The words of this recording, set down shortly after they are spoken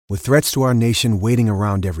With threats to our nation waiting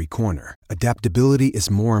around every corner, adaptability is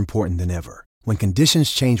more important than ever. When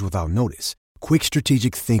conditions change without notice, quick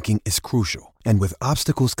strategic thinking is crucial. And with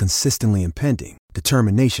obstacles consistently impending,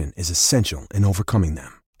 determination is essential in overcoming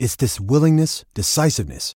them. It's this willingness,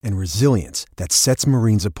 decisiveness, and resilience that sets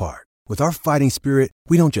Marines apart. With our fighting spirit,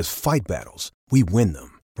 we don't just fight battles, we win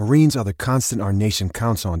them. Marines are the constant our nation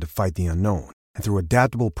counts on to fight the unknown. And through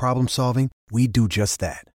adaptable problem solving, we do just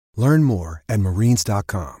that. Learn more at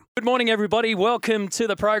marines.com. Good morning, everybody. Welcome to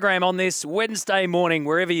the program on this Wednesday morning,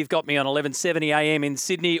 wherever you've got me on 1170 AM in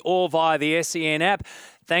Sydney or via the SEN app.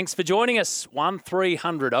 Thanks for joining us.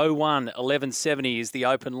 1300 01 1170 is the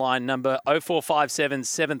open line number. 0457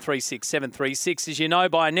 736 736, as you know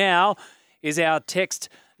by now, is our text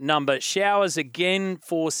number. Showers again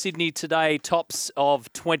for Sydney today, tops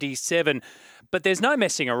of 27. But there's no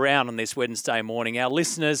messing around on this Wednesday morning. Our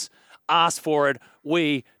listeners ask for it.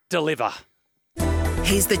 We deliver.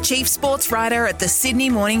 He's the chief sports writer at the Sydney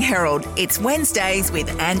Morning Herald. It's Wednesdays with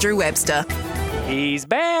Andrew Webster. He's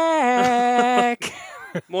back.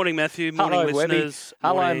 Morning, Matthew. Morning, Hello, listeners.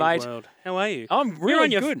 Webby. Hello, Morning, mate. world. How are you? I'm really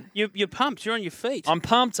good. You're pumped. You're on your feet. I'm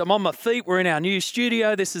pumped. I'm on my feet. We're in our new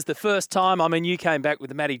studio. This is the first time. I mean, you came back with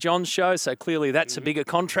the Matty Johns show, so clearly that's a bigger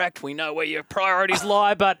contract. We know where your priorities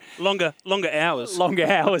lie, but... Longer hours. Longer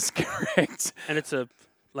hours, correct. And it's a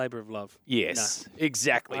labour of love. Yes,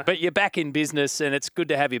 exactly. But you're back in business, and it's good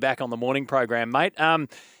to have you back on the morning program, mate. How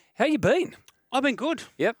you been? I've been good.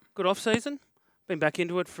 Yep. Good off-season. Been back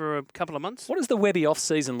into it for a couple of months. What does the Webby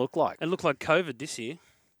off-season look like? It looked like COVID this year.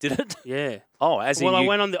 Did it? Yeah. Oh, as in Well, you...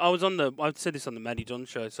 I said this on the Matty John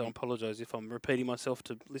show, so I apologise if I'm repeating myself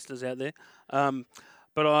to listeners out there.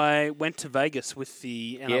 But I went to Vegas with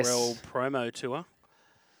the NRL promo tour.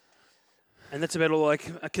 And that's about all I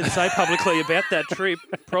can say publicly about that trip,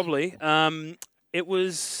 probably. It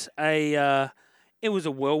was a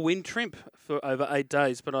whirlwind trip for over 8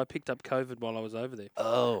 days, but I picked up COVID while I was over there.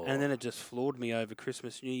 Oh. And then it just floored me over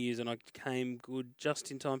Christmas, New Year's, and I came good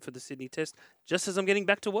just in time for the Sydney test, just as I'm getting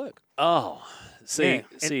back to work. Oh. So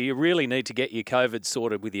you really need to get your COVID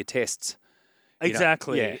sorted with your tests.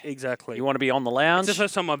 Exactly. Exactly. You want to be on the lounge? It's the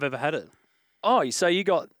first time I've ever had it. Oh, so you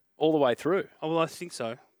got all the way through? Oh, well, I think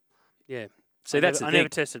so. Yeah. See, I that's never, the thing. I never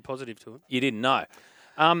tested positive to it. You didn't know.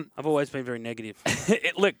 I've always been very negative.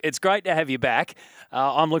 Look, it's great to have you back.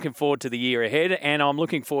 I'm looking forward to the year ahead, and I'm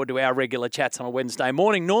looking forward to our regular chats on a Wednesday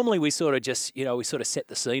morning. Normally, we sort of just, we sort of set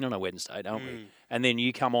the scene on a Wednesday, don't we? And then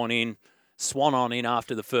you come on in, swan on in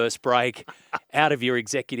after the first break, out of your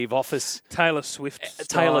executive office. Taylor Swift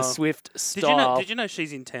style. Did you know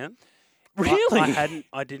she's in town? Really?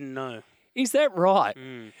 I didn't know. Is that right?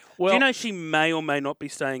 Well, do you know she may or may not be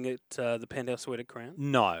staying at the Penthouse Suite at Crown?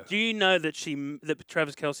 No. Do you know that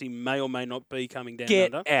Travis Kelce may or may not be coming down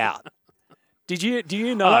Get under? out. Do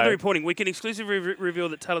you know? I love the reporting. We can exclusively reveal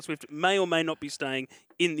that Taylor Swift may or may not be staying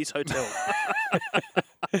in this hotel.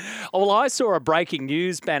 Well, I saw a breaking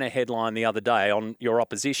news banner headline the other day on your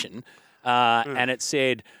opposition, and it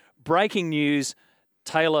said, breaking news,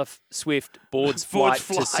 Taylor Swift boards flight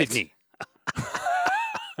to Sydney.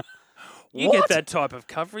 You get that type of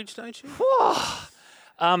coverage, don't you?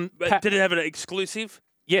 Did it have an exclusive?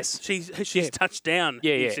 Yes. She's touched down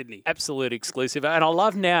in Sydney. Absolute exclusive. And I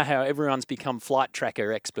love now how everyone's become flight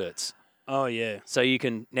tracker experts. Oh, yeah. So you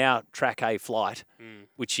can now track a flight,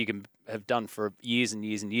 which you can have done for years and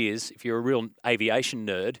years and years. If you're a real aviation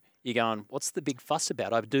nerd, you're going, what's the big fuss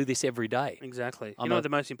about? I do this every day. Exactly. I'm you know what the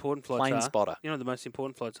most important flights plane are? spotter. You know what the most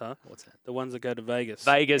important flights are? What's that? The ones that go to Vegas.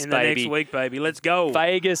 Vegas, in baby. The next week, baby. Let's go.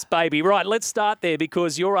 Vegas, baby. Right, let's start there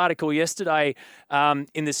because your article yesterday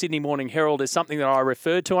in the Sydney Morning Herald is something that I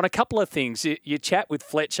referred to on a couple of things. You chat with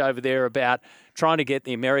Fletch over there about trying to get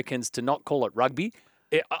the Americans to not call it rugby.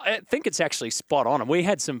 I think it's actually spot on. And we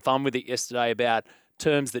had some fun with it yesterday about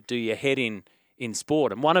terms that do your head in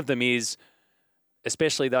sport. And one of them is,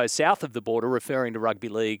 especially those south of the border, referring to rugby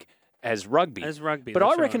league as rugby. But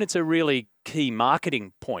I reckon it's a really key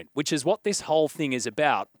marketing point, which is what this whole thing is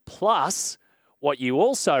about. Plus, what you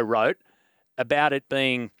also wrote about it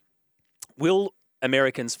being, will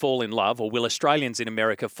Americans fall in love, or will Australians in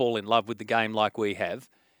America fall in love with the game like we have?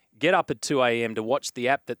 Get up at 2 a.m. to watch the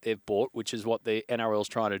app that they've bought, which is what the NRL's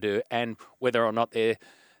trying to do, and whether or not their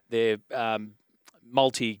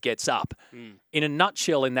multi gets up. In a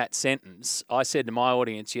nutshell, in that sentence, I said to my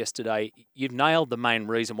audience yesterday, you've nailed the main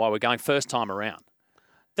reason why we're going first time around.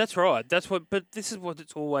 That's right. But this is what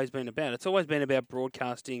it's always been about. It's always been about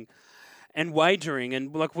broadcasting and wagering,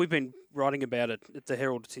 and like we've been writing about it at the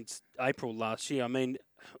Herald since April last year. I mean,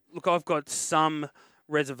 look, I've got some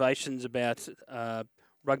reservations about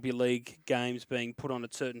rugby league games being put on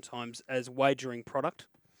at certain times as wagering product.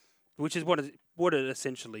 which is what it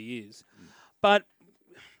essentially is. But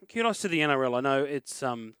kudos to the NRL. I know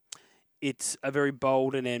it's a very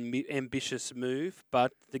bold and ambitious move,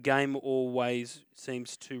 but the game always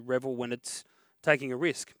seems to revel when it's taking a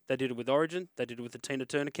risk. They did it with Origin. They did it with the Tina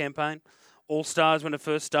Turner campaign. All Stars, when it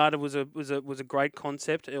first started, was a great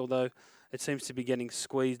concept, although it seems to be getting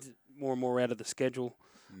squeezed more and more out of the schedule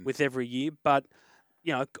with every year. But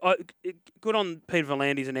good on Peter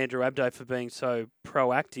V'landys and Andrew Abdo for being so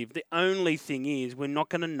proactive. The only thing is, we're not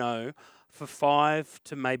going to know for 5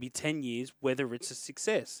 to maybe 10 years whether it's a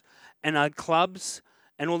success. And our clubs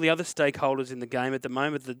and all the other stakeholders in the game at the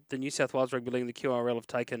moment, the New South Wales Rugby League and the QRL have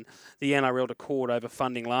taken the NRL to court over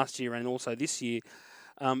funding last year and also this year.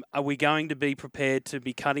 Are we going to be prepared to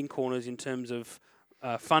be cutting corners in terms of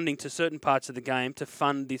funding to certain parts of the game to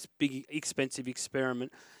fund this big, expensive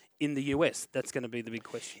experiment in the US? That's going to be the big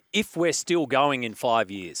question. If we're still going in 5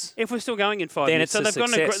 years. If we're still going in 5 then years. It's a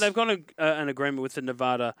success. They've got an agreement with the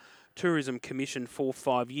Nevada Tourism Commission for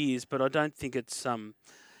 5 years, but I don't think it's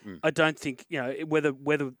I don't think whether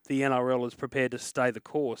the NRL is prepared to stay the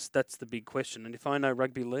course. That's the big question. And if I know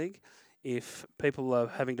rugby league, if people are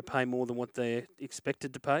having to pay more than what they're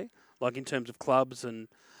expected to pay, like in terms of clubs and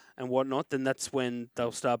whatnot, then that's when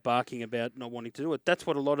they'll start barking about not wanting to do it. That's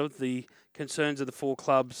what a lot of the concerns of the 4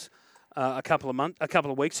 clubs a couple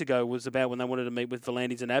of weeks ago was about when they wanted to meet with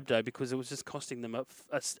V'landys and Abdo because it was just costing them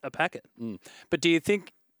a packet. But do you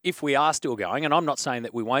think if we are still going, and I'm not saying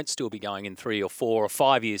that we won't still be going in 3 or 4 or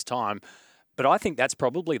 5 years' time, but I think that's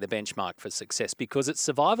probably the benchmark for success because it's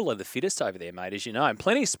survival of the fittest over there, mate, as you know. And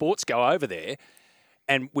plenty of sports go over there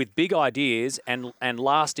and with big ideas and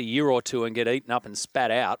last a year or two and get eaten up and spat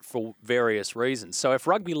out for various reasons. So if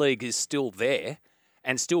rugby league is still there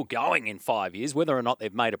and still going in 5 years, whether or not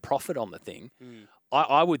they've made a profit on the thing,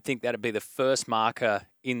 I would think that would be the first marker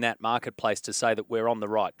in that marketplace to say that we're on the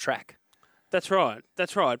right track. That's right.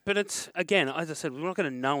 But it's, again, as I said, we're not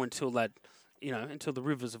going to know until that, until the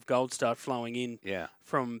rivers of gold start flowing in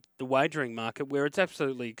from the wagering market, where it's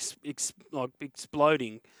absolutely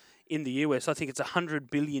exploding in the US. I think it's $100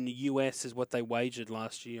 billion US is what they wagered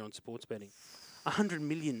last year on sports betting. $100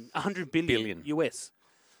 billion US.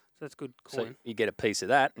 So that's good coin. So you get a piece of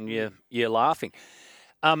that, and you're laughing.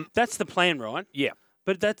 That's the plan, right? Yeah.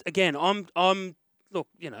 But that again, I'm a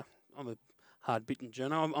hard-bitten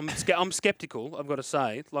journo. I'm skeptical. I've got to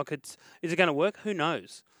say, is it going to work? Who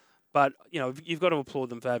knows? But you've got to applaud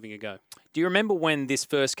them for having a go. Do you remember when this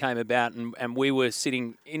first came about and we were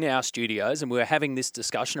sitting in our studios and we were having this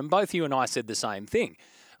discussion, and both you and I said the same thing?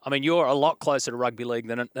 I mean, you're a lot closer to rugby league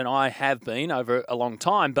than I have been over a long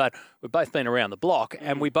time, but we've both been around the block,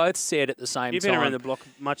 and we both said at the same time... You've been around the block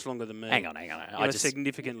much longer than me. Hang on. You're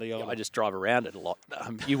significantly older. I just drive around it a lot.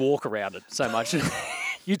 You walk around it so much.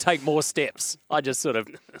 You take more steps. I just sort of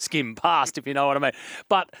skim past, if you know what I mean.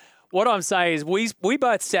 But what I'm saying is we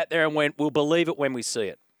both sat there and went, we'll believe it when we see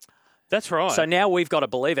it. That's right. So now we've got to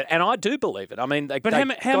believe it, and I do believe it. I mean, but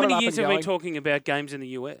how many years have we been talking about games in the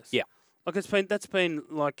US? Yeah. That's been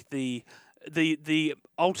like the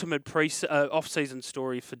ultimate off-season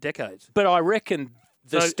story for decades. But I reckon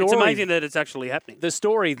story... It's amazing that it's actually happening. The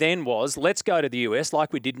story then was, let's go to the US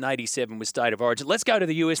like we did in 87 with State of Origin. Let's go to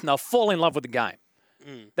the US and they'll fall in love with the game.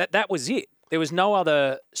 That was it. There was no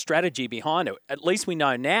other strategy behind it. At least we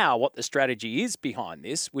know now what the strategy is behind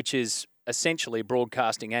this, which is essentially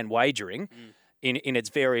broadcasting and wagering in its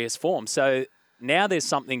various forms. So now there's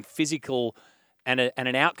something physical and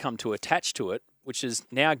an outcome to attach to it, which has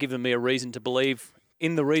now given me a reason to believe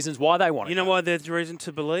in the reasons why they want it. You know why there's reason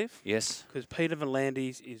to believe? Yes. Because Peter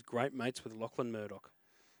V'landys is great mates with Lachlan Murdoch.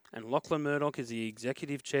 And Lachlan Murdoch is the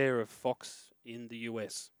executive chair of Fox in the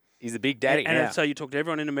US. He's the big daddy. And so you talk to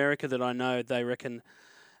everyone in America that I know, they reckon,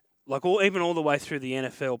 even all the way through the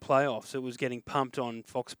NFL playoffs, it was getting pumped on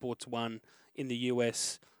Fox Sports 1 in the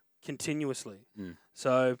US continuously.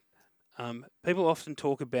 So people often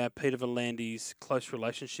talk about Peter V'landys' close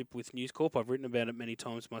relationship with News Corp. I've written about it many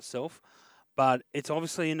times myself. But it's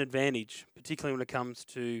obviously an advantage, particularly when it comes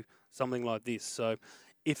to something like this. So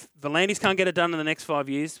if V'landys can't get it done in the next 5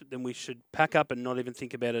 years, then we should pack up and not even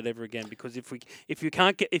think about it ever again. Because if you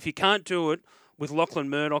can't do it with Lachlan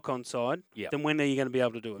Murdoch on side, then when are you going to be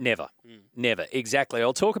able to do it? Never. Exactly.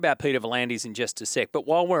 I'll talk about Peter V'landys in just a sec. But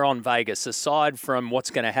while we're on Vegas, aside from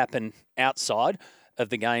what's going to happen outside of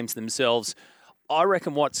the games themselves, I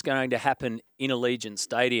reckon what's going to happen in Allegiant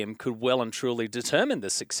Stadium could well and truly determine the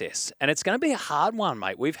success. And it's going to be a hard one,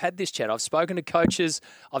 mate. We've had this chat. I've spoken to coaches,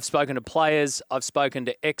 I've spoken to players, I've spoken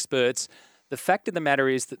to experts. The fact of the matter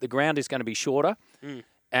is that the ground is going to be shorter.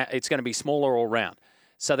 It's going to be smaller all round.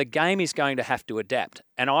 So the game is going to have to adapt.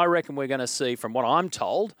 And I reckon we're going to see, from what I'm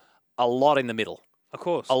told, a lot in the middle. Of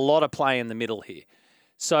course. A lot of play in the middle here.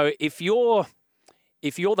 So if you're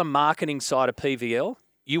the marketing side of PVL,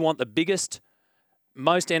 you want the biggest,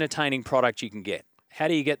 most entertaining product you can get. How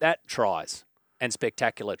do you get that? Tries and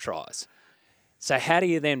spectacular tries. So how do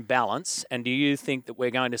you then balance, and do you think that we're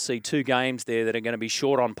going to see two games there that are going to be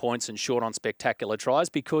short on points and short on spectacular tries?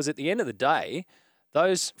 Because at the end of the day,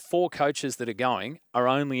 those 4 coaches that are going are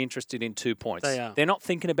only interested in 2 points. They are. They're not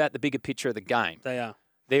thinking about the bigger picture of the game. They are.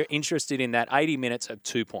 They're interested in that 80 minutes of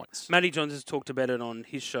 2 points. Matty Johns has talked about it on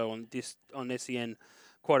his show on SEN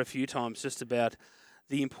quite a few times, just about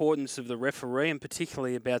the importance of the referee and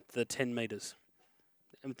particularly about the 10 metres.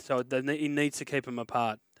 And so he needs to keep them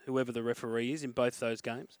apart, whoever the referee is in both those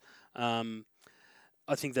games.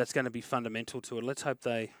 I think that's going to be fundamental to it. Let's hope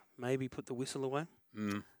they maybe put the whistle away.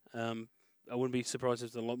 I wouldn't be surprised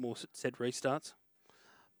if there's a lot more set restarts.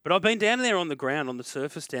 But I've been down there on the ground, on the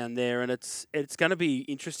surface down there, and it's going to be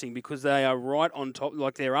interesting because they are right on top,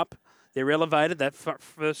 like they're up, they're elevated, that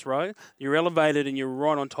first row, you're elevated and you're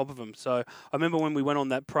right on top of them. So I remember when we went on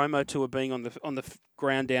that promo tour being on the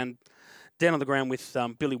ground down on the ground with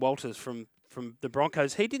Billy Walters from the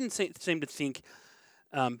Broncos, he didn't seem to think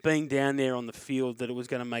being down there on the field that it was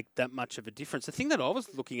going to make that much of a difference. The thing that I was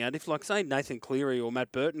looking at, if like say Nathan Cleary or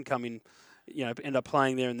Matt Burton come in, end up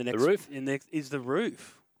playing there in the next roof is the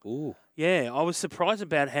roof. Ooh. Yeah, I was surprised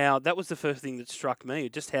about how that was the first thing that struck me,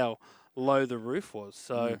 just how low the roof was.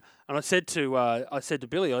 So, and I said to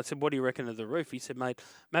Billy, I said, "What do you reckon of the roof?" He said, "Mate,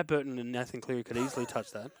 Matt Burton and Nathan Cleary could easily touch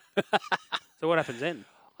that." So what happens then?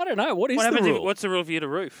 I don't know. What is the rule? What's the rule for you to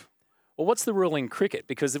roof? Well, what's the rule in cricket?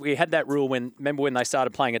 Because we had that rule remember when they started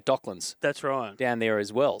playing at Docklands? That's right. Down there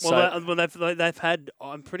as well. Well, they've had.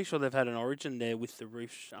 I'm pretty sure they've had an origin there with the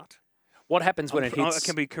roof shut. What happens when it hits? I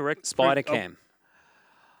can be correct. Spider cam.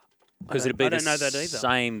 Because it'd be the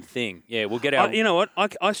same thing. Yeah, we'll get our... you know what?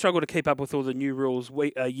 I struggle to keep up with all the new rules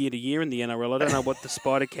year to year in the NRL. I don't know what the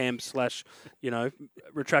spider cam /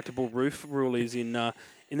 retractable roof rule is in the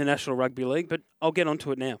National Rugby League, but I'll get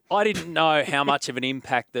onto it now. I didn't know how much of an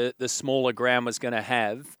impact the smaller ground was going to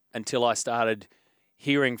have until I started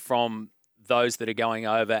hearing from those that are going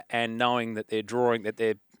over and knowing that they're drawing, that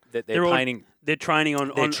they're painting... They're training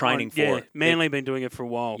on... They're training for it. Manly been doing it for a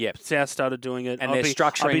while. Yep. South started doing it. And they're structuring their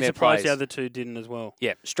plays. I'd be surprised the other two didn't as well.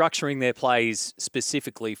 Yeah, structuring their plays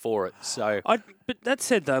specifically for it. So, but that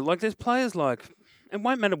said, though, like there's players like... It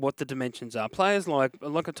won't matter what the dimensions are. Players like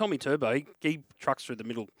a Tommy Turbo, he trucks through the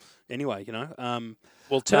middle anyway,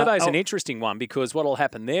 Well, Turbo's an interesting one because what will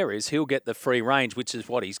happen there is he'll get the free range, which is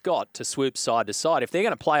what he's got, to swoop side to side. If they're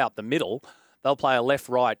going to play up the middle, they'll play a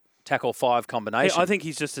left-right tackle 5 combination. Yeah, I think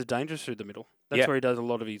he's just as dangerous through the middle. That's where he does a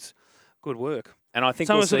lot of his good work. And I think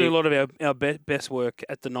some of us do a lot of our best work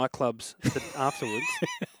at the nightclubs afterwards.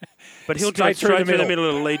 But he'll drive straight through the middle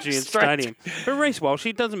of the Legion Stadium. But Reece Walsh,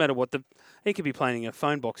 it doesn't matter what he could be playing in a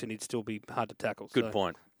phone box and he'd still be hard to tackle. Good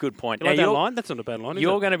point. Good point. You like that line? That's not a bad line, is it?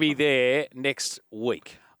 You're going to be there next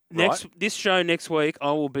week. Right? This show next week,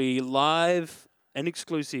 I will be live and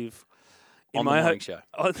exclusive on the morning show.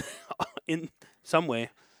 In somewhere.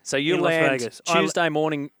 So you land Tuesday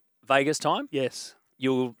morning Vegas time? Yes.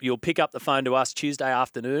 You'll pick up the phone to us Tuesday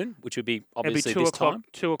afternoon, which would be obviously this time.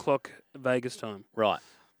 2 o'clock Vegas time. Right.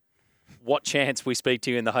 What chance we speak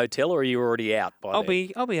to you in the hotel, or are you already out by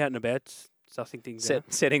then? I'll be out and about, sussing things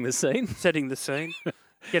out. Setting the scene? Setting the scene.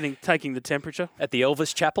 Taking the temperature. At the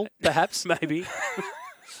Elvis Chapel, perhaps? Maybe.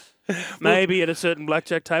 Maybe at a certain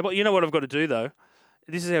blackjack table. You know what I've got to do, though?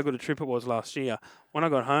 This is how good a trip it was last year. When I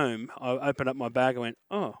got home, I opened up my bag and went,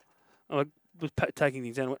 I was taking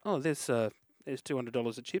things out and went, there's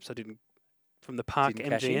 $200 of chips I didn't, from the Park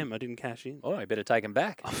MGM, I didn't cash in. Oh, you better take them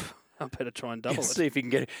back. I better try and double it. See if you can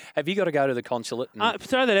get it. Have you got to go to the consulate?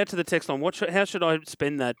 Throw that out to the text line. How should I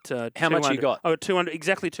spend that? How much you got? I got 200,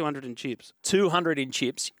 exactly 200 in chips. 200 in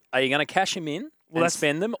chips. Are you going to cash them in and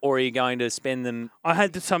spend them, or are you going to spend them? I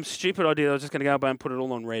had some stupid idea. I was just going to go and put it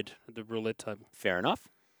all on red at the roulette table. Fair enough.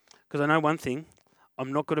 Because I know one thing.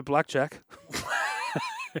 I'm not good at blackjack.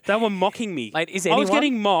 They were mocking me. Mate, I was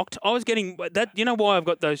getting mocked. I was getting that. You know why I've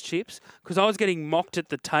got those chips? Because I was getting mocked at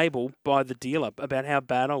the table by the dealer about how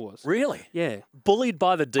bad I was. Really? Yeah. Bullied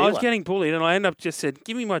by the dealer? I was getting bullied, and I ended up just said,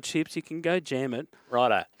 "Give me my chips. You can go jam it."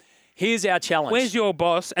 Righto. Here's our challenge. Where's your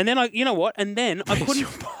boss? And then you know what? And then I couldn't. Your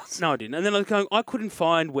boss? No, I didn't. And then I couldn't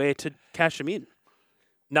find where to cash them in.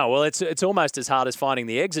 No, well, it's almost as hard as finding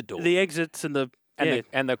the exit door. The exits and the.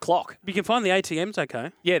 And the clock. You can find the ATMs,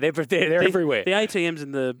 okay? Yeah, they're everywhere. The ATMs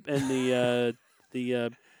and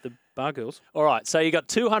the bar girls. All right, so you got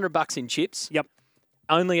 $200 in chips. Yep.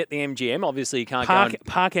 Only at the MGM. Obviously, you can't go.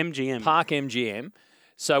 Park MGM. Park MGM.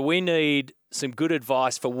 So we need some good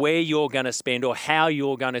advice for where you're going to spend or how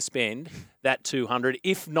you're going to spend that 200,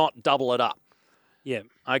 if not double it up. Yeah.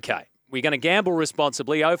 Okay. We're going to gamble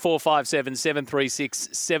responsibly. 0457 736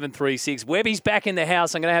 736. Webby's back in the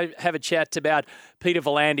house. I'm going to have a chat about Peter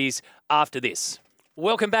V'landys after this.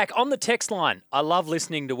 Welcome back on the text line. I love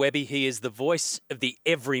listening to Webby. He is the voice of the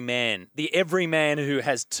everyman who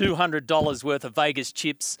has $200 worth of Vegas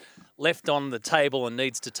chips left on the table and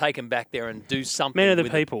needs to take them back there and do something. Man of the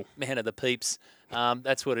people. Man of the peeps.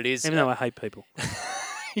 That's what it is. Even though I hate people.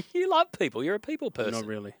 You love people. You're a people person. Not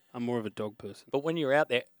really. I'm more of a dog person. But when you're out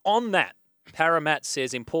there, on that, Paramat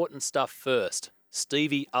says important stuff first.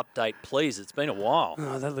 Stevie, update, please. It's been a while.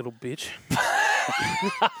 Oh, that little bitch.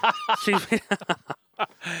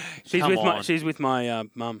 She's with my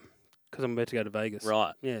mum because I'm about to go to Vegas.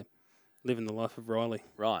 Right. Yeah. Living the life of Riley.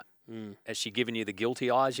 Right. Mm. Has she given you the guilty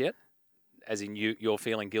eyes yet? As in you're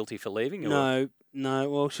feeling guilty for leaving? Or? No.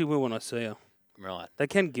 Well, she will when I see her. Right. They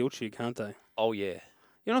can guilt you, can't they? Oh, yeah.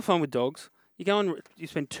 You know what I find with dogs? You go and you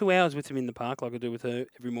spend 2 hours with them in the park like I do with her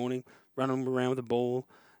every morning, run them around with a ball.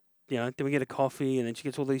 Then we get a coffee and then she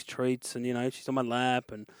gets all these treats and, she's on my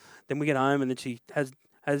lap and then we get home and then she has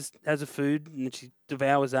a food and then she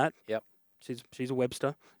devours that. Yep. She's a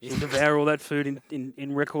Webster. She'll devour all that food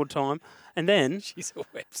in record time. And then she's a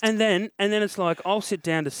Webster. And then it's like I'll sit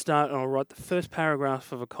down to start and I'll write the first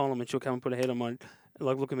paragraph of a column and she'll come and put her head on my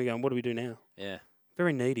look at me going, what do we do now? Yeah.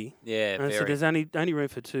 Very needy. Yeah, and very. So there's only room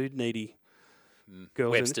for 2 needy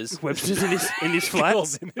girls Websters in this flat.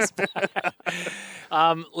 Girls in this flat.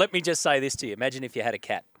 Let me just say this to you. Imagine if you had a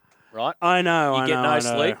cat, right? I know. You get no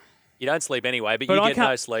sleep. You don't sleep anyway, but you get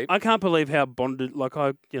no sleep. I can't believe how bonded. Like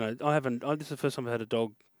I haven't. This is the first time I've had a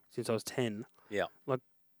dog since I was 10. Yeah. Like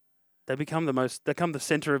they become the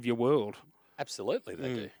center of your world. Absolutely,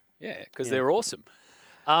 they do. Yeah, because they're awesome.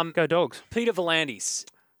 Go dogs. Peter V'landys.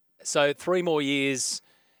 So 3 more years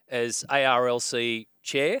as ARLC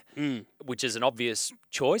chair, which is an obvious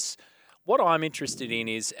choice. What I'm interested in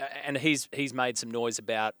is, and he's made some noise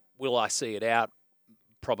about, will I see it out?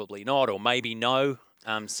 Probably not, or maybe no.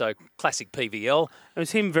 So classic PVL. It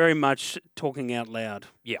was him very much talking out loud.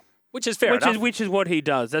 Yeah, which is fair enough. Which is what he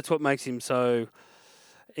does. That's what makes him so.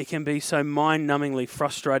 It can be so mind-numbingly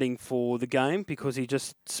frustrating for the game because he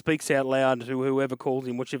just speaks out loud to whoever calls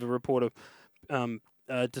him, whichever reporter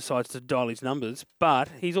decides to dial his numbers. But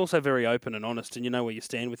he's also very open and honest, and you know where you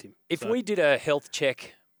stand with him. If we did a health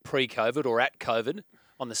check pre-COVID or at COVID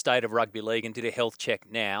on the state of rugby league and did a health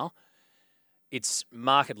check now, it's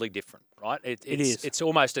markedly different, right? It is. It's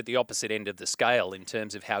almost at the opposite end of the scale in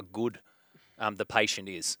terms of how good the patient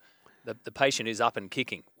is. The patient is up and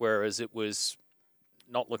kicking, whereas it was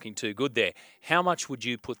not looking too good there. How much would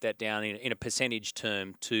you put that down in a percentage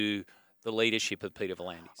term to the leadership of Peter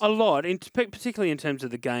V'landys? A lot, particularly in terms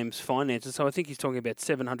of the game's finances. So I think he's talking about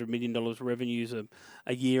 $700 million revenues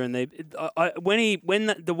a year. And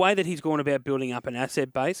the way that he's gone about building up an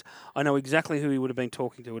asset base, I know exactly who he would have been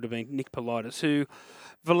talking to. It would have been Nick Politis, who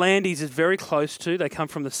V'landys is very close to. They come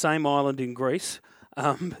from the same island in Greece.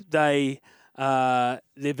 They're very,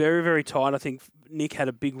 very tight. I think Nick had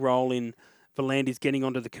a big role in V'landys getting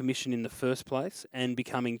onto the commission in the first place and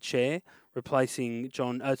becoming chair, replacing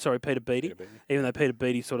Peter Beattie. Even though Peter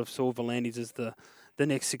Beattie sort of saw V'landys as the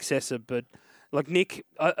next successor. But like Nick,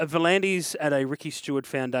 V'landys at a Ricky Stewart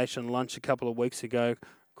Foundation lunch a couple of weeks ago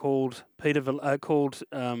called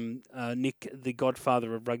Nick the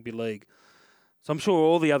godfather of rugby league. So I'm sure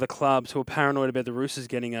all the other clubs who are paranoid about the Roosters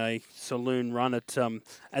getting a saloon run at the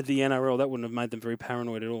NRL, that wouldn't have made them very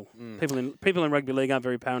paranoid at all. People in rugby league aren't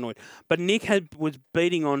very paranoid. But Nick was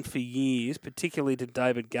beating on for years, particularly to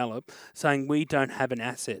David Gallop, saying we don't have an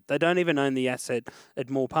asset. They don't even own the asset at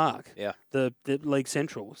Moore Park, the League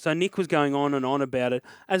Central. So Nick was going on and on about it,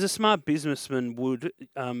 as a smart businessman would,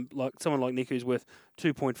 like someone like Nick who's worth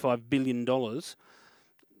 $2.5 billion.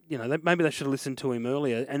 Maybe they should have listened to him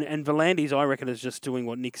earlier. And V'landys, I reckon, is just doing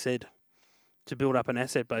what Nick said to build up an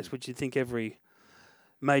asset base, which you'd think every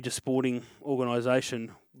major sporting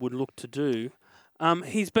organisation would look to do.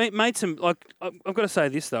 He's made some, I've got to say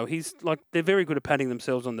this, though. They're very good at patting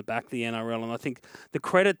themselves on the back, the NRL, and I think the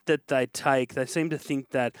credit that they take, they seem to think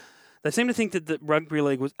that the rugby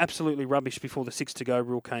league was absolutely rubbish before the 6 to go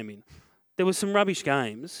rule came in. There was some rubbish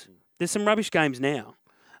games. There's some rubbish games now.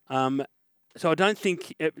 So I don't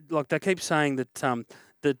think, they keep saying that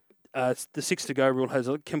the 6 to go rule has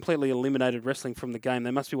completely eliminated wrestling from the game.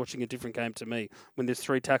 They must be watching a different game to me when there's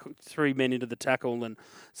 3 men into the tackle and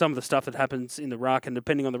some of the stuff that happens in the ruck, and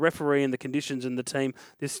depending on the referee and the conditions and the team,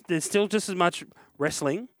 there's still just as much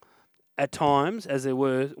wrestling at times as there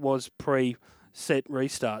was pre-set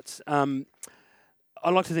restarts. I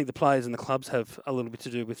like to think the players and the clubs have a little bit to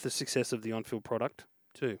do with the success of the on-field product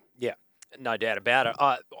too. Yeah, no doubt about it.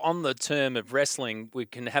 On the term of wrestling, we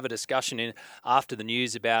can have a discussion after the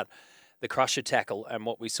news about the crusher tackle and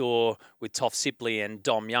what we saw with Toff Sipley and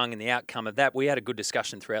Dom Young and the outcome of that. We had a good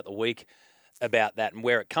discussion throughout the week about that and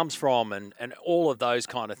where it comes from and all of those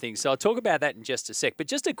kind of things. So I'll talk about that in just a sec. But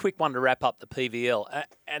just a quick one to wrap up the PVL.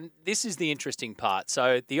 And this is the interesting part.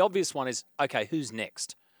 So the obvious one is, okay, who's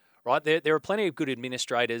next? Right? There are plenty of good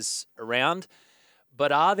administrators around,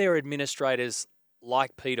 but are there administrators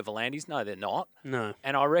like Peter V'landys? No, they're not. No.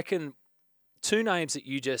 And I reckon two names that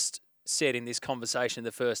you just said in this conversation in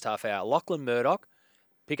the first half hour, Lachlan Murdoch,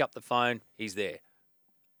 pick up the phone, he's there.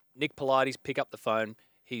 Nick Politis, pick up the phone,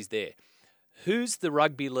 he's there. Who's the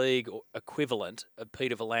rugby league equivalent of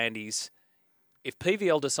Peter V'landys if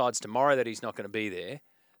PVL decides tomorrow that he's not going to be there,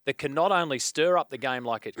 that can not only stir up the game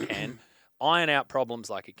like it can, iron out problems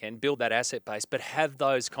like it can, build that asset base, but have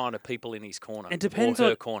those kind of people in his corner. It depends or her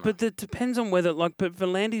on, corner. but it depends on whether, but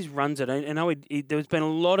V'landys runs it. I know there's been a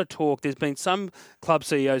lot of talk. There's been some club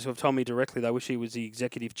CEOs who have told me directly they wish he was the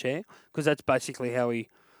executive chair because that's basically how he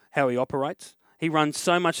operates. He runs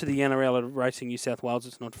so much of the NRL at Racing New South Wales,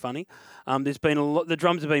 it's not funny. There's been a lot. The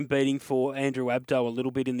drums have been beating for Andrew Abdo a little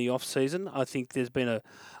bit in the off season. I think there's been a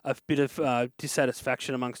bit of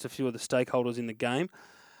dissatisfaction amongst a few of the stakeholders in the game,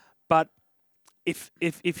 but.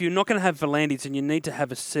 If you're not going to have V'landys, then you need to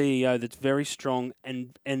have a CEO that's very strong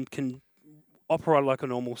and can operate like a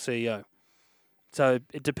normal CEO. So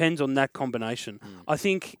it depends on that combination. I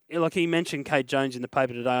think, like he mentioned Kate Jones in the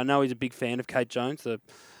paper today, I know he's a big fan of Kate Jones, the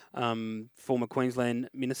former Queensland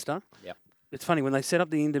minister. Yep. It's funny, when they set up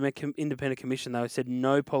the independent commission, they said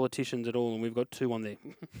no politicians at all, and we've got 2 on there.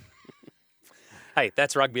 Hey,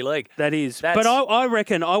 that's rugby league. That is. But I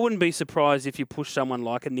reckon I wouldn't be surprised if you push someone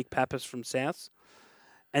like a Nick Pappas from South.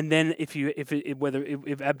 And then if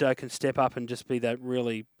Abdo can step up and just be that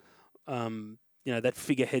really, that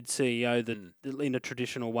figurehead CEO that in a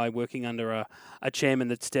traditional way, working under a chairman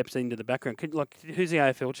that steps into the background. Who's the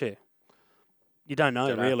AFL chair? You don't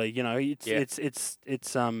know really. You know, he's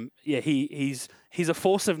a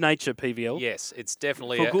force of nature, PVL. Yes, it's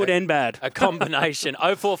definitely for good and bad. A combination.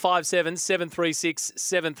 0457 736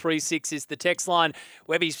 736 is the text line.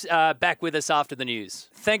 Webby's back with us after the news.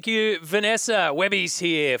 Thank you, Vanessa. Webby's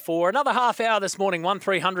here for another half hour this morning.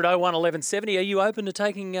 1300 01 1170. Are you open to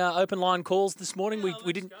taking open line calls this morning?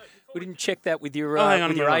 We didn't check that with your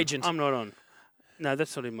agent. I'm not on. No,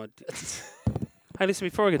 that's not in my. Hey, listen,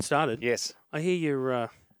 before I get started. Yes. I hear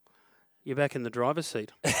you're back in the driver's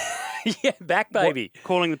seat. Yeah, back, baby.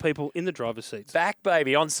 Calling the people in the driver's seats. Back,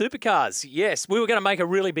 baby, on supercars. Yes, we were going to make a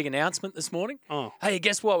really big announcement this morning. Oh. Hey,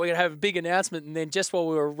 guess what? We're going to have a big announcement, and then just while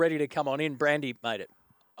we were ready to come on in, Brandy made it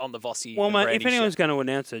on the Vossi. Well, mate, if anyone's show. going to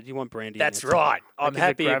announce it, you want Brandy. That's right. I'm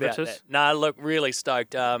happy about that. No, look, really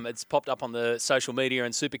stoked. It's popped up on the social media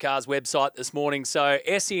and Supercars website this morning. So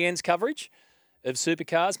SEN's coverage of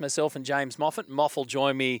Supercars, myself and James Moffat. Moff will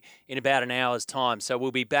join me in about an hour's time. So we'll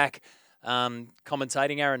be back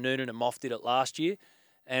commentating. Aaron Noonan and Moff did it last year.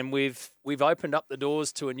 And we've opened up the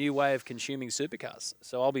doors to a new way of consuming Supercars.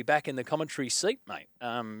 So I'll be back in the commentary seat, mate.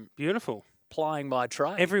 Beautiful. Plying my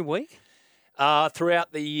trade. Every week?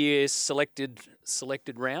 Throughout the year, selected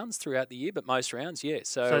rounds throughout the year, but most rounds, yeah.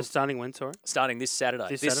 So starting when, sorry? Starting this Saturday.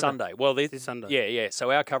 This Sunday. Well, this Sunday. Yeah. So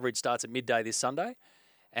our coverage starts at midday this Sunday.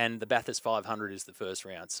 And the Bathurst 500 is the first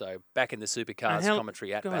round. So back in the Supercars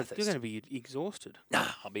commentary at Bathurst. You're going to be exhausted. Nah,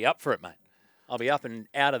 I'll be up for it, mate. I'll be up and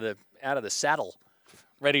out of the saddle,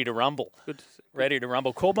 ready to rumble. Good. Ready to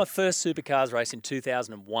rumble. Called my first Supercars race in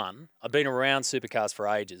 2001. I've been around Supercars for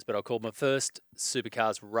ages, but I called my first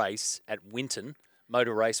Supercars race at Winton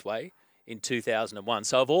Motor Raceway in 2001.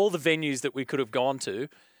 So of all the venues that we could have gone to,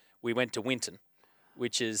 we went to Winton,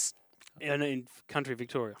 which is in country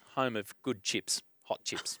Victoria, home of good chips. Hot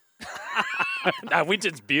chips. No,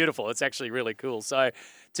 Winton's beautiful. It's actually really cool. So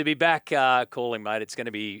to be back calling, mate, it's going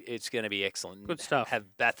to be excellent. Good stuff.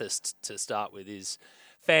 Have Bathurst to start with is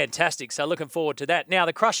fantastic. So looking forward to that. Now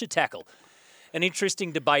the crusher tackle, an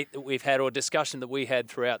interesting debate that we've had or discussion that we had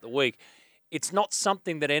throughout the week. It's not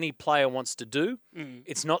something that any player wants to do.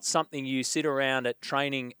 It's not something you sit around at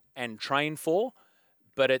training and train for,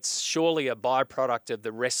 but it's surely a byproduct of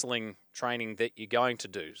the wrestling training that you're going to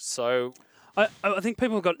do. So I think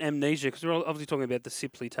people have got amnesia because we're obviously talking about the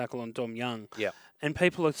Sipley tackle on Dom Young. Yeah. And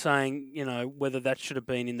people are saying, whether that should have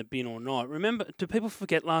been in the bin or not. Remember, do people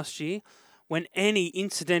forget last year when any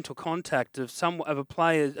incidental contact of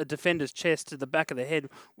a defender's chest to the back of the head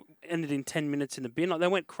ended in 10 minutes in the bin? Like they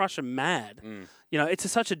went crusher mad.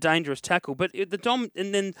 It's such a dangerous tackle. But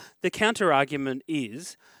the counter argument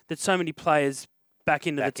is that so many players back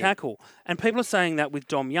into the tackle. And people are saying that with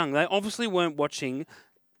Dom Young. They obviously weren't watching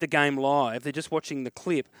the game live. They're just watching the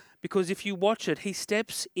clip. Because if you watch it, he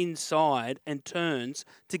steps inside and turns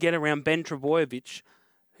to get around Ben Trebojevic,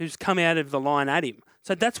 who's come out of the line at him.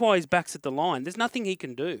 So that's why his back's at the line. There's nothing he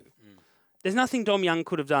can do. There's nothing Dom Young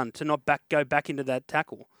could have done to not go back into that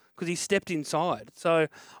tackle because he stepped inside. So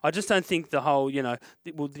I just don't think the whole,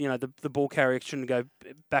 the ball carrier shouldn't go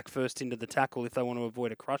back first into the tackle if they want to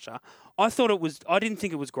avoid a crusher. I didn't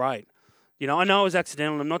think it was great. I know it was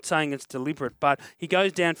accidental. I'm not saying it's deliberate, but he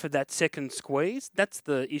goes down for that second squeeze. That's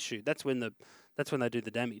the issue. That's when they do the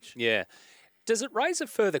damage. Yeah. Does it raise a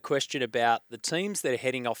further question about the teams that are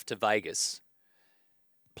heading off to Vegas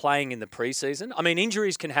playing in the preseason? I mean,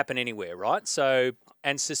 injuries can happen anywhere, right? So,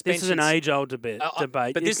 and suspensions. This is an age-old debate.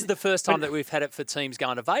 But this is the first time that we've had it for teams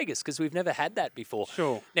going to Vegas because we've never had that before.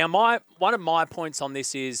 Sure. Now, one of my points on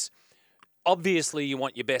this is obviously you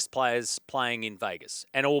want your best players playing in Vegas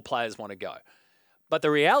and all players want to go. But the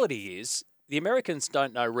reality is the Americans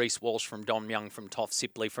don't know Reece Walsh from Dom Young from Toff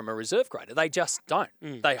Sipley from a reserve grader. They just don't.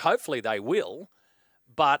 Hopefully they will.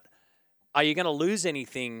 But are you going to lose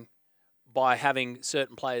anything by having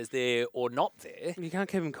certain players there or not there? You can't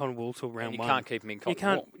keep him in Conn till round one. You can't keep him in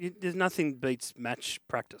Conn. There's nothing beats match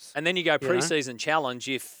practice. And then you go preseason challenge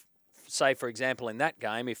if, say, for example, in that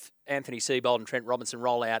game, if Anthony Seibold and Trent Robinson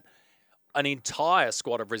roll out an entire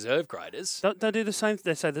squad of reserve graders. They do the same.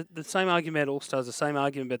 They say the same argument about All-Stars, the same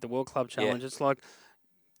argument about the World Club Challenge. Yeah. It's like,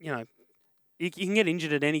 you can get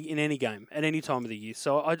injured in any game at any time of the year.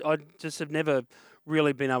 So I just have never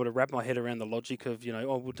really been able to wrap my head around the logic of, you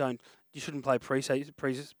shouldn't play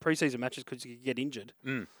preseason matches because you can get injured.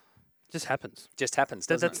 Just happens. Just happens,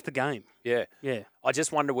 doesn't That's the game. Yeah. Yeah. I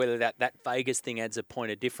just wonder whether that Vegas thing adds a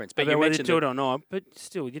point of difference. But you mentioned whether to do it or not, but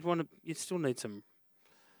still, you'd still need some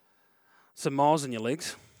miles in your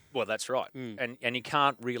legs. Well, that's right. And you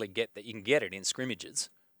can't really get that. You can get it in scrimmages,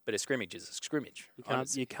 but a scrimmage is a scrimmage.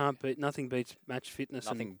 You can't beat. Nothing beats match fitness.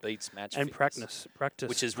 Nothing beats match and fitness. Practice.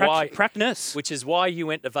 Which is why you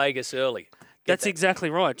went to Vegas early. That's exactly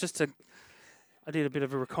right. I did a bit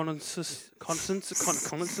of a reconnaissance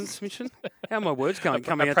mission. How are my words coming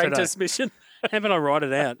out today? Apprentice mission. How about I write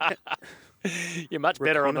it out? You're much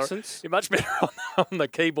better on the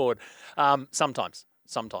keyboard. Sometimes.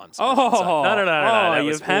 Oh, no.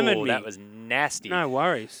 You've hammered me. That was nasty. No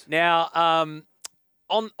worries. Now,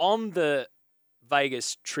 on the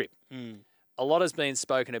Vegas trip, a lot has been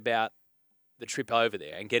spoken about the trip over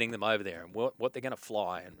there and getting them over there and what they're going to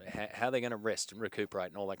fly and how they're going to rest and recuperate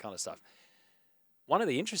and all that kind of stuff. One of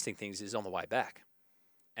the interesting things is on the way back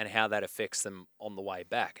and how that affects them on the way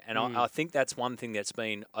back. And I think that's one thing that's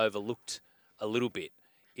been overlooked a little bit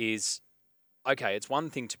is, okay, it's one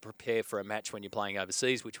thing to prepare for a match when you're playing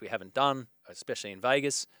overseas, which we haven't done, especially in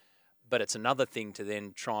Vegas, but it's another thing to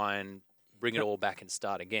then try and bring it all back and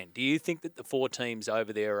start again. Do you think that the 4 teams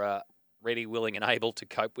over there are ready, willing and able to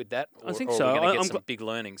cope with that? I think so. Are we going to get some big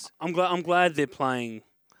learnings? I'm glad they're playing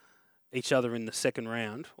each other in the second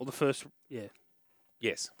round or the first, yeah.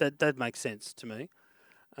 Yes. That makes sense to me.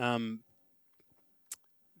 That's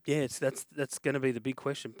going to be the big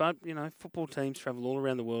question. But, football teams travel all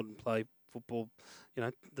around the world and play football.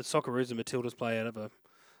 The Socceroos and Matildas play out of a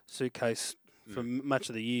suitcase for much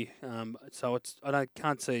of the year. So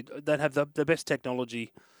can't see they'd have the best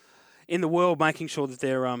technology in the world, making sure that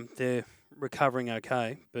they're recovering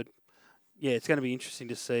okay. But yeah, it's going to be interesting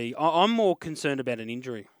to see. I'm more concerned about an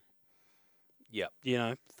injury.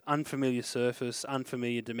 Yep. Unfamiliar surface,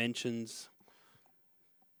 unfamiliar dimensions.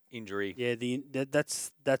 Injury. Yeah,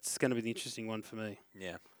 that's going to be the interesting one for me.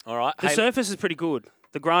 Yeah. All right. The surface is pretty good.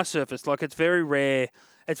 The grass surface, it's very rare.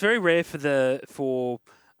 It's very rare for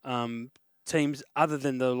teams other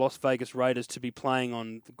than the Las Vegas Raiders to be playing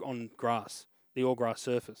on grass, the all grass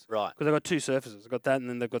surface. Right. Because they've got 2 surfaces. They've got that, and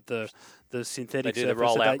then they've got the synthetic. They do surface. the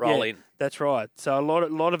roll out, roll in. That's right. So a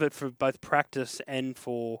lot of it for both practice and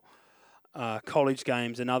for college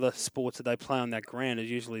games and other sports that they play on that ground is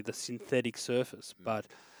usually the synthetic surface. But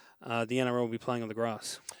the NRL will be playing on the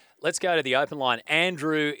grass. Let's go to the open line.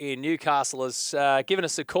 Andrew in Newcastle has given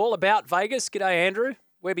us a call about Vegas. G'day, Andrew.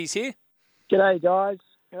 Webby's here. G'day, guys.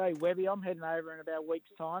 G'day, Webby. I'm heading over in about a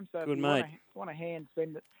week's time. So good, if you mate. want a hand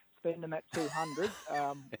spend them at 200,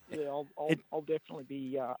 I'll definitely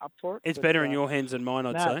be up for it. It's better in your hands than mine,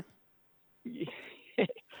 I'd say.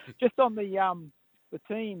 Just on the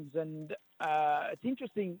teams, and it's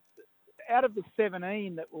interesting. Out of the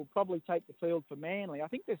 17 that will probably take the field for Manly, I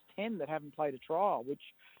think there's 10 that haven't played a trial, which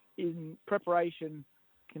in preparation,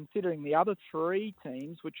 considering the other 3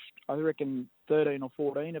 teams, which I reckon 13 or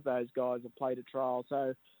 14 of those guys have played a trial.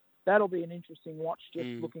 So that'll be an interesting watch, just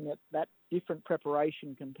looking at that different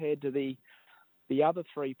preparation compared to the other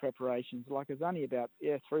three preparations. Like, there's only about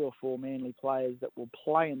 3 or 4 Manly players that will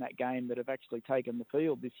play in that game that have actually taken the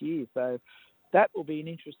field this year. So that will be an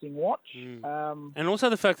interesting watch. And also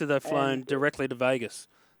the fact that they've flown directly to Vegas.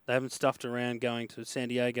 They haven't stuffed around going to San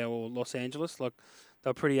Diego or Los Angeles. Like,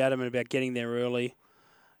 they're pretty adamant about getting there early,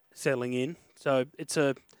 settling in. So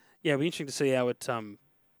it'll be interesting to see how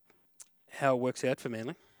it works out for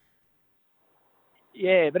Manly.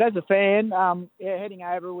 Yeah, but as a fan, heading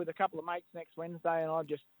over with a couple of mates next Wednesday, and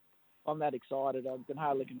I'm that excited. I can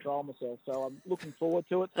hardly control myself. So I'm looking forward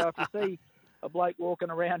to it. So if you see a bloke walking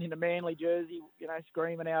around in a Manly jersey,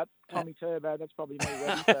 screaming out Tommy Turbo, that's probably me,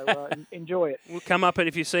 Webby. So enjoy it. We'll come up, and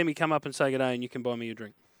if you see me, come up and say good day, and you can buy me a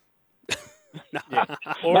drink.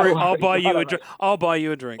 Or I'll buy you a drink. I'll buy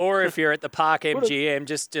you a drink. Or if you're at the Park MGM,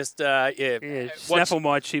 snaffle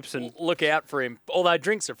my chips and look out for him. Although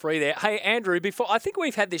drinks are free there. Hey, Andrew, I think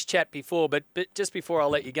we've had this chat before, but just before I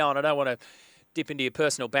let you go, and I don't want to dip into your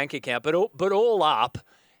personal bank account, but all up,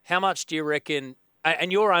 how much do you reckon?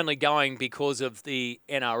 And you're only going because of the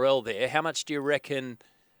NRL there. How much do you reckon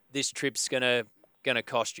this trip's gonna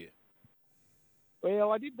cost you?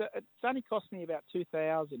 Well, it's only cost me about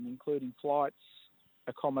 $2,000, including flights,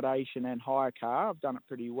 accommodation, and hire car. I've done it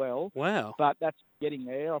pretty well. Wow! But that's getting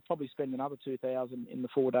there. I'll probably spend another $2,000 in the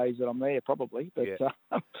 4 days that I'm there, probably. But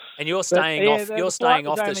and you're staying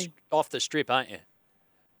off the strip, aren't you?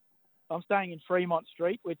 I'm staying in Fremont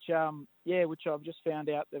Street, which I've just found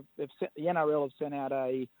out the NRL have sent out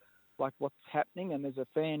what's happening, and there's a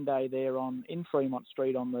fan day there in Fremont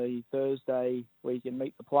Street on the Thursday where you can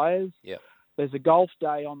meet the players. Yeah. There's a golf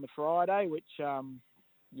day on the Friday, which I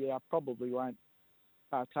probably won't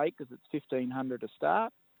partake because it's $1,500 to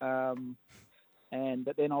start. But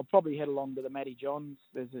then I'll probably head along to the Matty Johns.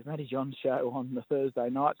 There's a Matty Johns show on the Thursday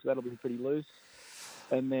night, so that'll be pretty loose.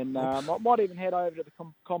 And then I might even head over to the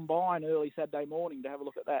Combine early Saturday morning to have a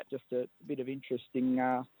look at that. Just a bit of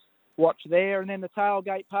interesting watch there. And then the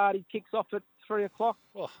tailgate party kicks off at 3 o'clock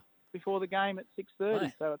before the game at 6:30.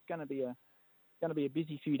 Right. So it's going to be a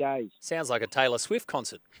busy few days. Sounds like a Taylor Swift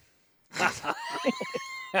concert.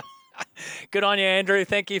 Good on you, Andrew.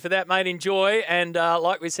 Thank you for that, mate. Enjoy. And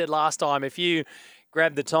like we said last time, if you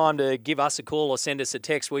grab the time to give us a call or send us a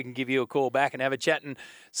text, we can give you a call back and have a chat and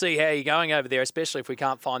see how you're going over there, especially if we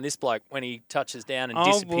can't find this bloke when he touches down and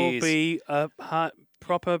disappears. I will be a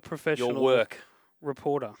proper professional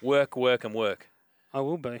reporter. Work, and work. I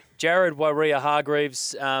will be. Jared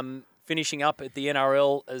Waria-Hargreaves finishing up at the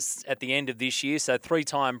NRL at the end of this year, so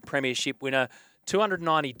 3-time premiership winner,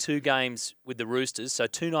 292 games with the Roosters, so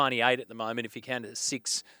 298 at the moment if you count the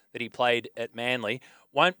 6 that he played at Manly.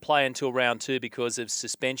 Won't play until round 2 because of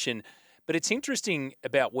suspension. But it's interesting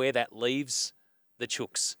about where that leaves the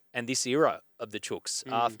Chooks and this era of the Chooks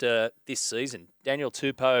after this season. Daniel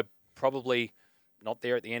Tupou probably not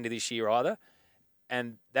there at the end of this year either.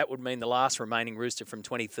 And that would mean the last remaining Rooster from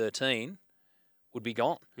 2013 would be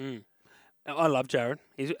gone. I love Jared.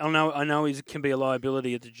 I know he can be a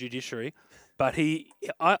liability at the judiciary, but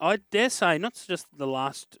I dare say, not just the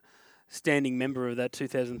last standing member of that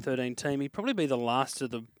 2013 team, he'd probably be the last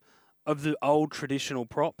of the old traditional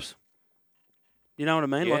props. You know what I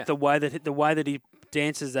mean? Yeah. Like the way that he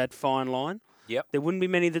dances that fine line. Yep. There wouldn't be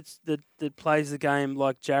many that plays the game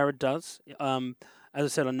like Jared does. As I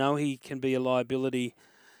said, I know he can be a liability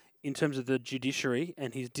in terms of the judiciary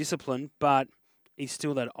and his discipline, but he's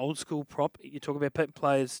still that old school prop. You talk about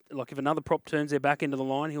players, like if another prop turns their back into the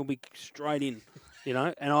line, he'll be straight in, and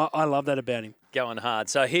I love that about him. Going hard.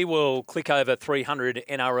 So he will click over 300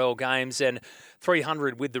 NRL games and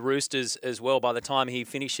 300 with the Roosters as well by the time he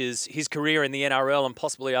finishes his career in the NRL and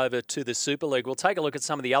possibly over to the Super League. We'll take a look at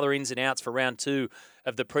some of the other ins and outs for round 2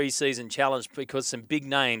 of the pre-season challenge because some big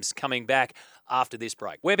names coming back after this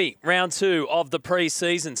break. Webby, round 2 of the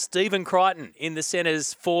pre-season. Stephen Crichton in the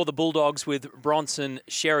centres for the Bulldogs with Bronson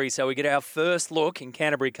Sherry. So we get our first look in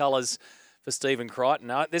Canterbury colours for Stephen Crichton.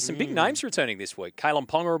 There's some big names returning this week. Kalen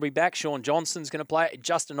Ponga will be back. Sean Johnson's going to play.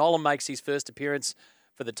 Justin Olam makes his first appearance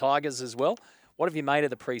for the Tigers as well. What have you made of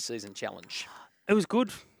the pre-season challenge? It was good.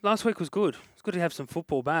 Last week was good. It's good to have some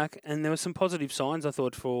football back, and there were some positive signs, I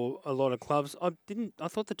thought, for a lot of clubs. I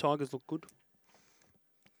thought the Tigers looked good.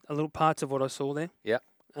 A little parts of what I saw there. Yeah.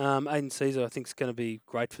 Aiden Caesar, I think, is going to be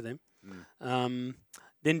great for them.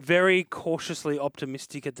 Then very cautiously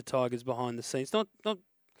optimistic at the Tigers behind the scenes. Not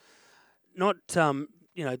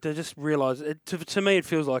they just realise it. To me, it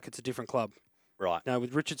feels like it's a different club. Right. Now,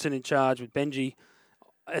 with Richardson in charge, with Benji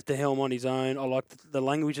at the helm on his own, I like the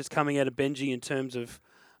language that's coming out of Benji in terms of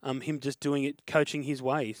him just doing it, coaching his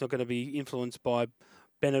way. He's not going to be influenced by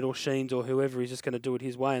Bennett or Sheens or whoever, he's just going to do it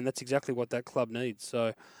his way, and that's exactly what that club needs.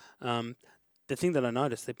 So the thing that I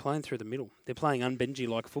noticed, they're playing through the middle. They're playing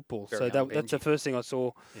un-Benji-like football. Very That's the first thing I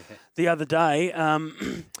saw the other day.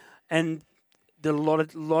 And a lot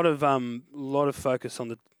of focus on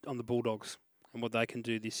the Bulldogs and what they can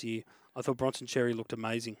do this year. I thought Bronson Cherry looked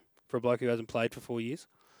amazing for a bloke who hasn't played for 4 years.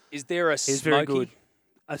 Is there a He's smoky? very good.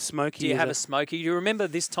 A smoky. Do you have a smoky? Do you remember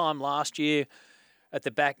this time last year at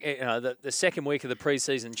the back, the second week of the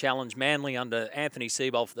pre-season challenge, Manly under Anthony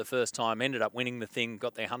Seibold for the first time ended up winning the thing,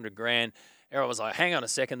 got their $100,000. Everyone was like, hang on a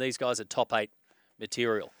second, these guys are top 8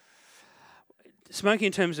 material. Smoky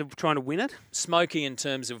in terms of trying to win it? Smoky in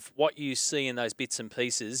terms of what you see in those bits and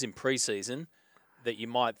pieces in pre-season that you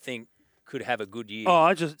might think could have a good year.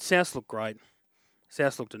 Oh, South looked great.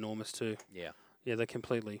 South looked enormous too. Yeah. Yeah, they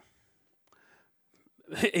completely...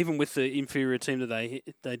 Even with the inferior team that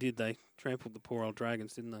they trampled the poor old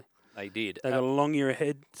Dragons, didn't they? They did. They got a long year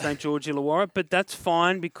ahead, St. George Illawarra, but that's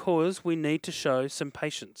fine because we need to show some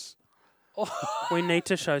patience. We need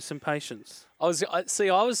to show some patience. I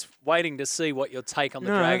was waiting to see what your take on the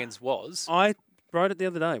Dragons was. I wrote it the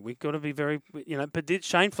other day. We've got to be very, but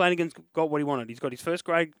Shane Flanagan's got what he wanted. He's got his first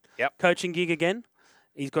grade coaching gig again.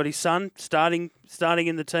 He's got his son starting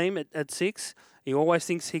in the team at 6. He always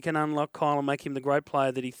thinks he can unlock Kyle and make him the great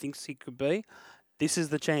player that he thinks he could be. This is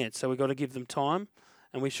the chance, so we've got to give them time,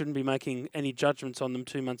 and we shouldn't be making any judgments on them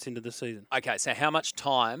 2 months into the season. Okay, so how much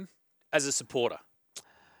time as a supporter?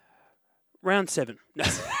 Round 7.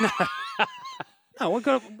 No, we've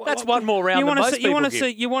got. That's one more round than most people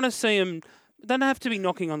give. You want to see them. They don't have to be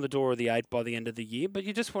knocking on the door of the 8 by the end of the year, but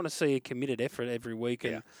you just want to see a committed effort every week,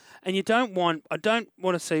 and you don't want. I don't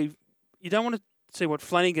want to see. You don't want to see what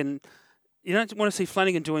Flanagan. You don't want to see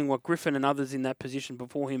Flanagan doing what Griffin and others in that position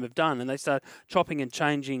before him have done, and they start chopping and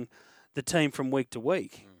changing the team from week to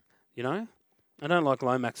week. You know, I don't like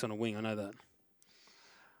Lomax on a wing. I know that.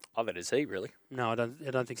 Oh, that is he, really? No, I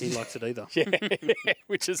don't think he likes it either.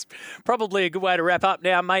 Which is probably a good way to wrap up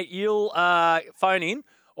now, mate. You'll phone in,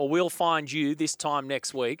 or we'll find you this time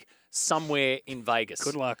next week somewhere in Vegas.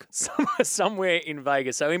 Good luck. Somewhere in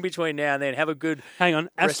Vegas. So in between now and then, have a good Hang on,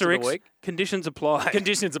 rest of the asterisk, week. Conditions apply.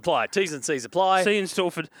 Conditions apply. T's and C's apply. See you in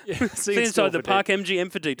Stalford. See you inside the Park MGM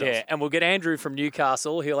for details. Yeah, and we'll get Andrew from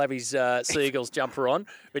Newcastle. He'll have his Sea Eagles jumper on.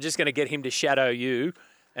 We're just going to get him to shadow you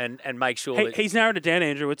and make sure that... He's narrowed it down,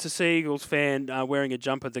 Andrew. It's a Sea Eagles fan wearing a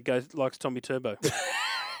jumper that likes Tommy Turbo.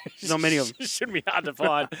 Not many of them. Shouldn't be hard to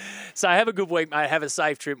find. So have a good week, mate. Have a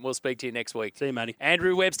safe trip, and we'll speak to you next week. See you, matey.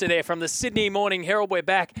 Andrew Webster there from the Sydney Morning Herald. We're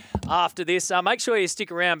back after this. Make sure you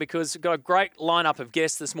stick around because we've got a great lineup of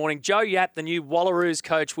guests this morning. Joe Yap, the new Wallaroos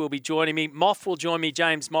coach, will be joining me. Moff will join me,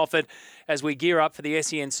 James Moffat, as we gear up for the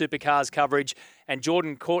SEN Supercars coverage. And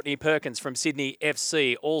Jordan Courtney Perkins from Sydney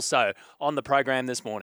FC also on the program this morning.